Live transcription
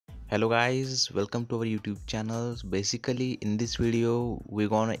Hello guys, welcome to our YouTube channel. Basically in this video we're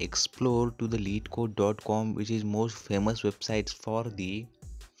gonna explore to the LeetCode.com, which is most famous websites for the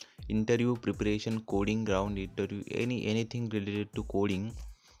interview preparation, coding, ground interview, anything related to coding.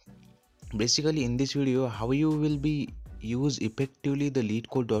 Basically in this video how you will be use effectively the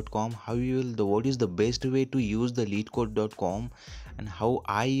LeetCode.com, how you will what is the best way to use the LeetCode.com, and how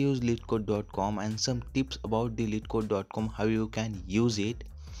I use LeetCode.com, and some tips about the LeetCode.com, how you can use it.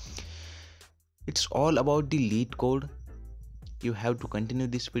 It's all about the lead code. You have to continue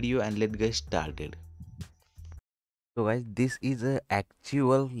this video and let's get started. So guys, this is a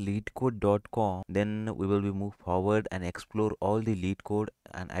actual leetcode.com. Then we will be move forward and explore all the lead code,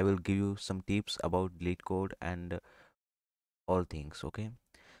 and I will give you some tips about lead code and all things. Okay,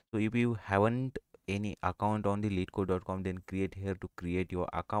 so if you haven't any account on the leetcode.com, then create here to create your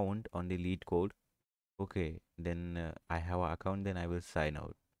account on the lead code. Okay, then I have an account, then I will sign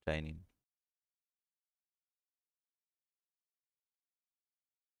in.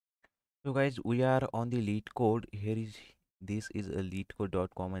 So guys, we are on the LeetCode. This is a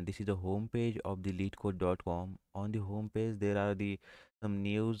leetcode.com, and this is the home page of the leetcode.com. On the home page there are the some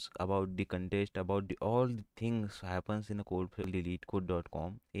news about the contest, about the all the things happens in a code field, the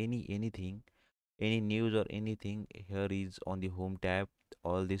leetcode.com. Anything, any news or anything here is on the home tab.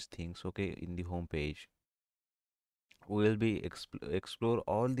 All these things, okay, in the home page. We will be explore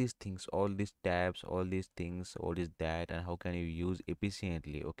all these things, all these tabs, all these things, what is that, and how can you use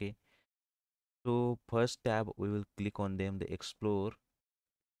efficiently, okay. So first tab we will click on them, the explore.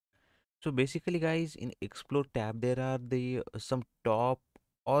 So basically guys, in explore tab there are the some top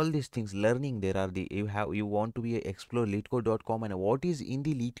all these things learning. There are the you want to be a explore leetcode.com, and what is in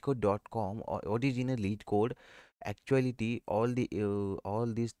the leetcode.com, or what is in a leetcode actuality, all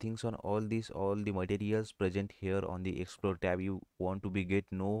these things on all the materials present here on the explore tab. You want to be get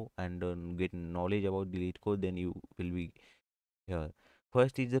know and get knowledge about the leetcode, then you will be here.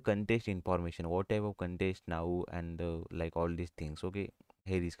 First is the contest information, what type of contest now, and like all these things. Okay,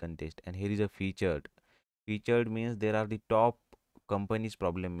 here is contest, and here is a featured. Featured means there are the top companies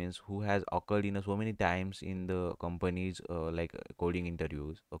problem, means who has occurred in so many times in the companies, coding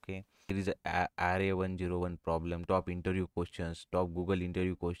interviews. Okay, here is a array 101 problem, top interview questions, top Google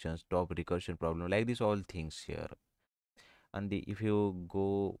interview questions, top recursion problem, like this all things here. And if you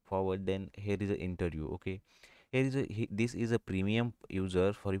go forward, then here is an interview. Okay, this is a premium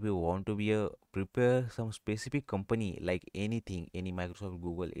user. For if you want to be a prepare some specific company, like anything, any Microsoft,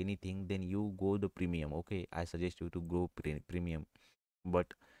 Google, anything, then you go the premium. Okay, I suggest you to go premium. But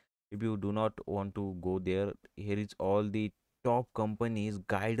if you do not want to go there, here is all the top companies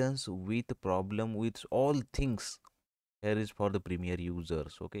guidance with problem with all things. Here is for the premier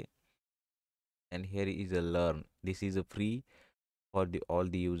users. Okay, and here is a learn. This is a free for the all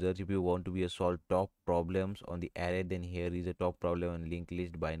the users. If you want to be a solve top problems on the array, then here is a top problem and linked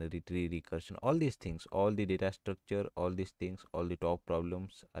list, binary tree, recursion, all these things, all the data structure, all these things, all the top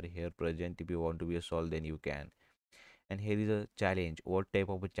problems are here present. If you want to be a solve, then you can. And here is a challenge, what type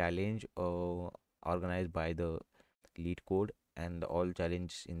of a challenge organized by the lead code, and all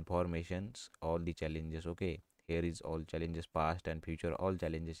challenge informations, all the challenges. Okay, here is all challenges past and future, all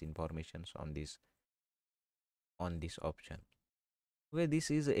challenges informations on this option. Okay, this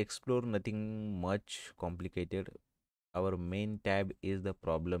is explore, nothing much complicated. Our main tab is the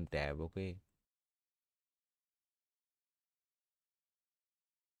problem tab. Okay,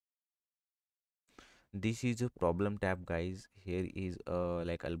 this is a problem tab, guys. Here is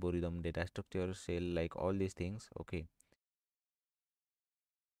like algorithm, data structure, cell, like all these things. Okay,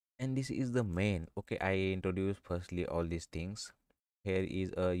 and this is the main. Okay, I introduce firstly all these things. Here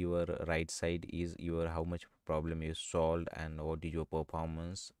is your right side is your how much problem you solved and what is your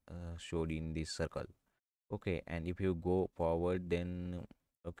performance showed in this circle. Okay, and if you go forward, then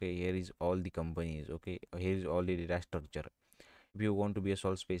okay, here is all the companies. Okay, here is all the data structure. If you want to be a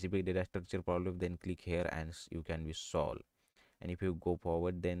solve specific data structure problem, then click here and you can be solve. And if you go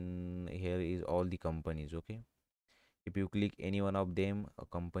forward, then here is all the companies. Okay, if you click any one of them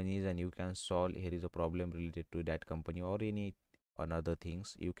companies, and you can solve, here is a problem related to that company or any another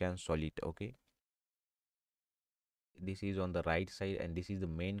things, you can solve it. Okay, this is on the right side, and this is the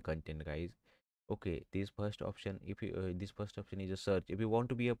main content, guys. Okay, this first option, if you this first option is a search. If you want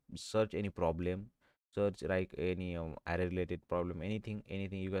to be a search any problem, search like any array related problem, anything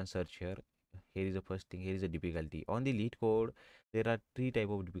you can search here. Here is the first thing, here is the difficulty. On the lead code there are three type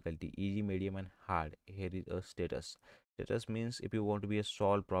of difficulty: easy, medium, and hard. Here is a status. Status means if you want to be a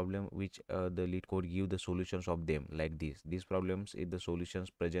solve problem which the lead code give the solutions of them, like these problems is the solutions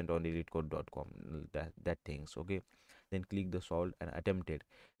present on the leadcode.com, that things. Okay, then click the solved and attempted.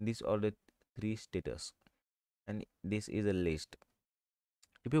 These are the three status, and this is a list.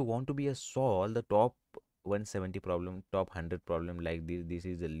 If you want to be a solve the top 170 problem, top 100 problem, like this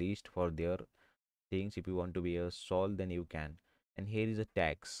is a list for their things. If you want to be a solve, then you can. And here is a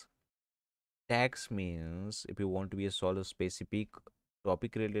tags. Tags means if you want to be a solve a specific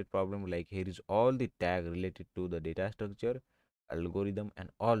topic related problem, like here is all the tag related to the data structure, algorithm, and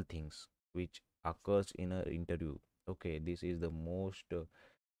all things which occurs in an interview. Okay, this is the most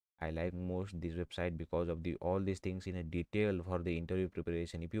I like most this website because of the all these things in a detail for the interview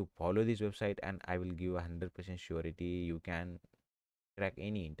preparation. If you follow this website, and I will give 100% surety, you can crack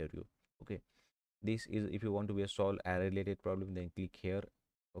any interview. Okay, this is if you want to be a solve array related problem, then click here.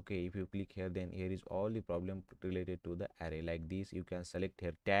 Okay, if you click here, then here is all the problem related to the array. Like this, you can select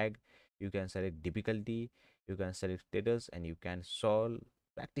here tag, you can select difficulty, you can select status, and you can solve.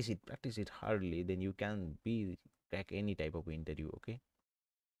 Practice it hardly, then you can be crack any type of interview. Okay,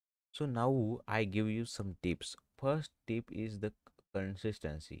 so now I give you some tips. First tip is the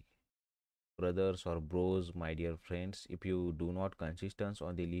consistency. Brothers or bros, my dear friends, if you do not consistent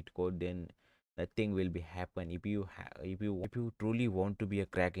on the lead code, then nothing will be happen. If you truly want to be a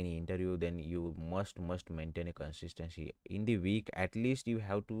crack in interview, then you must maintain a consistency in the week. At least you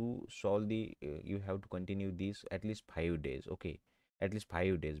have to solve the you have to continue this at least 5 days. Okay, at least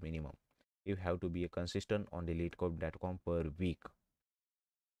 5 days minimum. You have to be a consistent on the leetcode.com per week.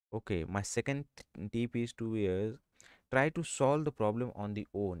 Okay, my second tip is to try to solve the problem on the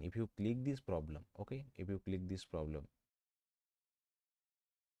own. If you click this problem, okay, if you click this problem,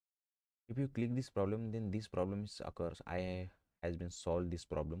 then this problem is occurs. I has been solved this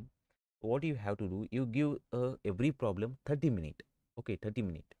problem. What you have to do, you give every problem 30 minutes. Okay, 30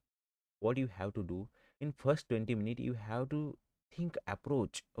 minutes. What you have to do in first 20 minutes, you have to think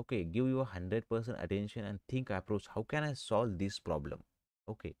approach. Okay, give your 100% attention and think approach. How can I solve this problem?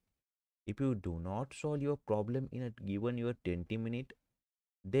 Okay, if you do not solve your problem in a given your 20 minute,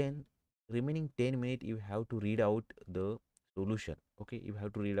 then remaining 10 minutes you have to read out the solution. Okay, you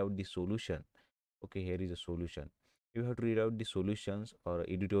have to read out the solution. Okay, here is a solution. You have to read out the solutions or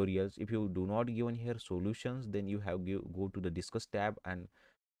editorials. If you do not given here solutions, then you have go to the discuss tab and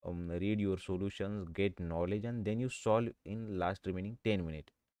read your solutions, get knowledge, and then you solve in last remaining 10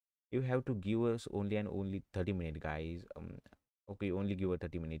 minutes. You have to give us only and only 30 minutes, guys. Okay, only give a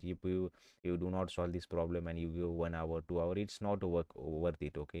 30 minutes. If you do not solve this problem and you give 1 hour 2 hour, it's not worth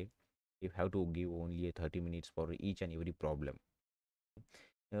it. Okay, you have to give only a 30 minutes for each and every problem.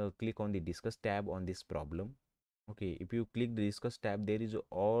 Click on the discuss tab on this problem. Okay, if you click the discuss tab, there is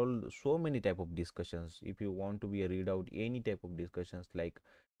all so many type of discussions. If you want to be a read out any type of discussions like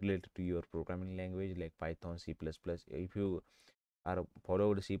related to your programming language like Python, C++. If you are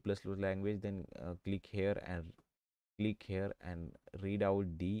follow the C++ language, then click here and read out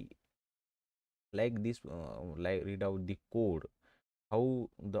the like this like read out the code, how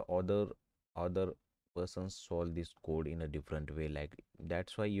the other persons solve this code in a different way. Like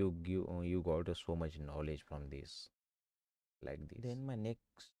that's why you got so much knowledge from this, like this. Then my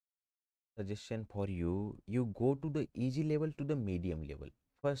next suggestion for you, you go to the easy level to the medium level.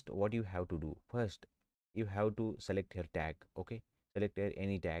 First, what you have to do, first you have to select here tag. Okay, select here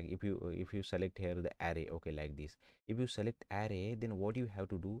any tag. If you select here the array, okay, like this. If you select array, then what you have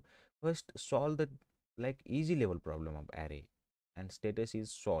to do, first solve the like easy level problem of array, and status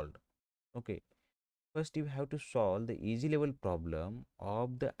is solved. Okay, first you have to solve the easy level problem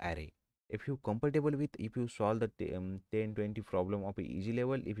of the array. If you comfortable with, if you solve the 10 20 problem of a easy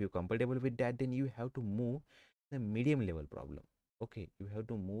level, if you comfortable with that, then you have to move the medium level problem. Okay, you have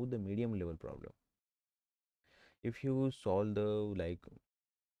to move the medium level problem. If you solve the like,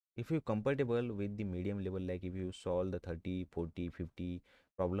 if you comfortable with the medium level, like if you solve the 30 40 50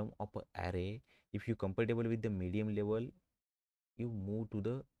 problem of a array, if you comfortable with the medium level, you move to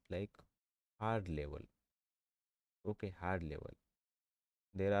the like hard level. Okay, hard level.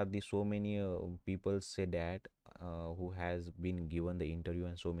 There are the so many people say that who has been given the interview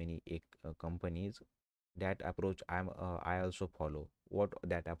and so many companies, that approach I also follow. What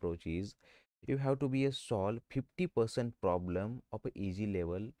that approach is, you have to be a solve 50% problem of a easy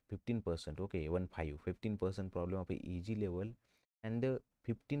level, 15%. Okay, 15% problem of a easy level, and the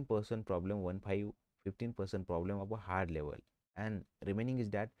 15% problem 15% problem of a hard level, and remaining is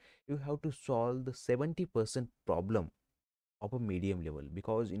that you have to solve the 70% problem of a medium level.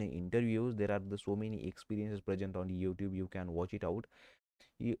 Because in a interviews there are the so many experiences present on the YouTube, you can watch it out.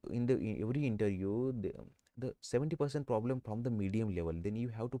 In every interview the 70% problem from the medium level, then you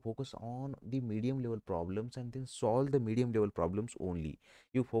have to focus on the medium level problems and then solve the medium level problems only.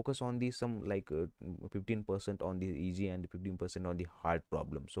 You focus on the some 15% on the easy and 15% on the hard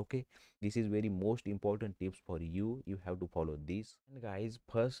problems. Okay, this is very most important tips for you. You have to follow this. And guys,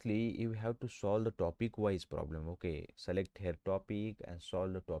 firstly you have to solve the topic wise problem. Okay, select here topic and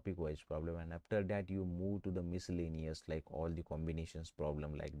solve the topic wise problem, and after that you move to the miscellaneous, like all the combinations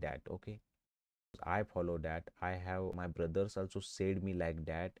problem like that. Okay, I follow that. I have my brothers also said me like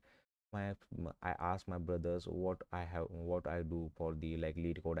that. I asked my brothers what I do for the like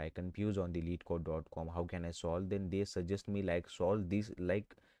lead code. I confuse on the leetcode.com. How can I solve? Then they suggest me like solve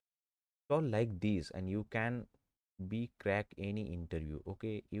like this, and you can be crack any interview.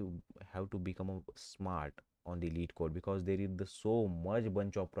 Okay, you have to become a smart on the lead code, because there is the so much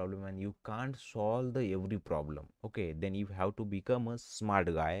bunch of problem and you can't solve the every problem. Okay, then you have to become a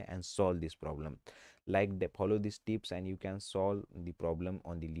smart guy and solve this problem, like they follow these tips and you can solve the problem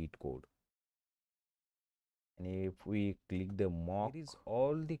on the lead code. And if we click the mock, there is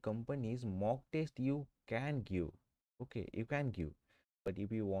all the companies mock test you can give. Okay, you can give, but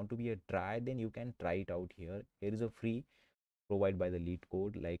if you want to be a try, then you can try it out here. Here is a free provide by the lead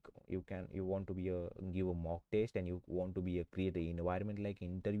code. Like you want to be a give a mock test, and you want to be a create a environment like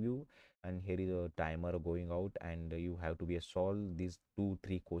interview, and here is a timer going out, and you have to be a solve these 2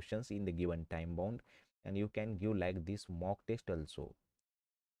 3 questions in the given time bound, and you can give like this mock test also.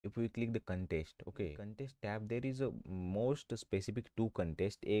 If we click the contest, okay, contest tab, there is a most specific two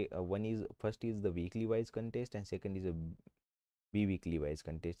contest. One is first is the weekly wise contest, and second is a weekly wise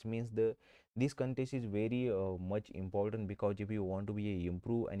contest. Means the this contest is very much important, because if you want to be a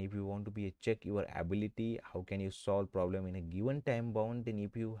improve, and if you want to be a check your ability, how can you solve problem in a given time bound, then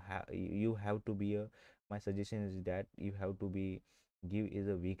if you have to be a, my suggestion is that you have to be give is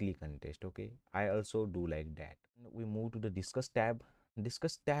a weekly contest. Okay, I also do like that. We move to the discuss tab.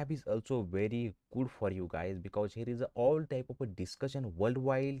 Discuss tab is also very good for you guys, because here is a all type of a discussion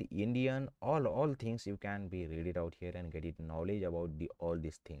worldwide, Indian, all things you can be read it out here and get it knowledge about the all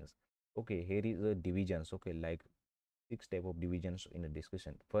these things. Okay, here is the divisions. Okay, like 6 type of divisions in a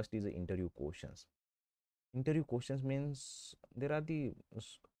discussion. First is the interview questions. Interview questions means there are the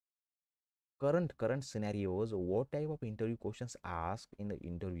current scenarios. What type of interview questions asked in the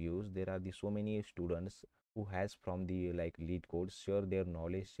interviews? There are the so many students who has from the like lead code share their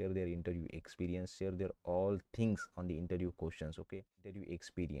knowledge, share their interview experience, share their all things on the interview questions. Okay, interview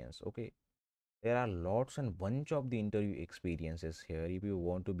experience. Okay, there are lots and bunch of the interview experiences here. If you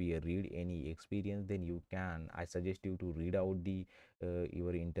want to be a read any experience, then you can, I suggest you to read out the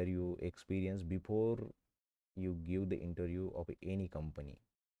your interview experience before you give the interview of any company.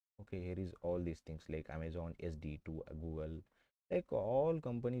 Okay, here is all these things like Amazon, SD to Google, like all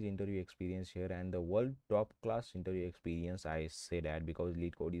companies interview experience here, and the world top class interview experience. I say that because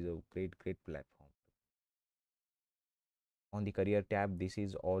LeetCode is a great platform. On the career tab, this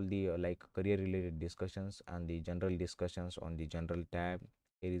is all the like career related discussions, and the general discussions on the general tab.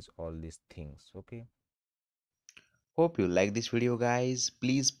 Here is all these things. Okay, Hope you like this video, guys.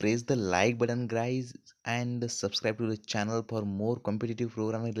 Please press the like button, guys, and subscribe to the channel for more competitive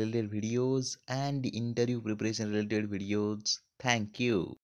programming related videos and interview preparation related videos. Thank you.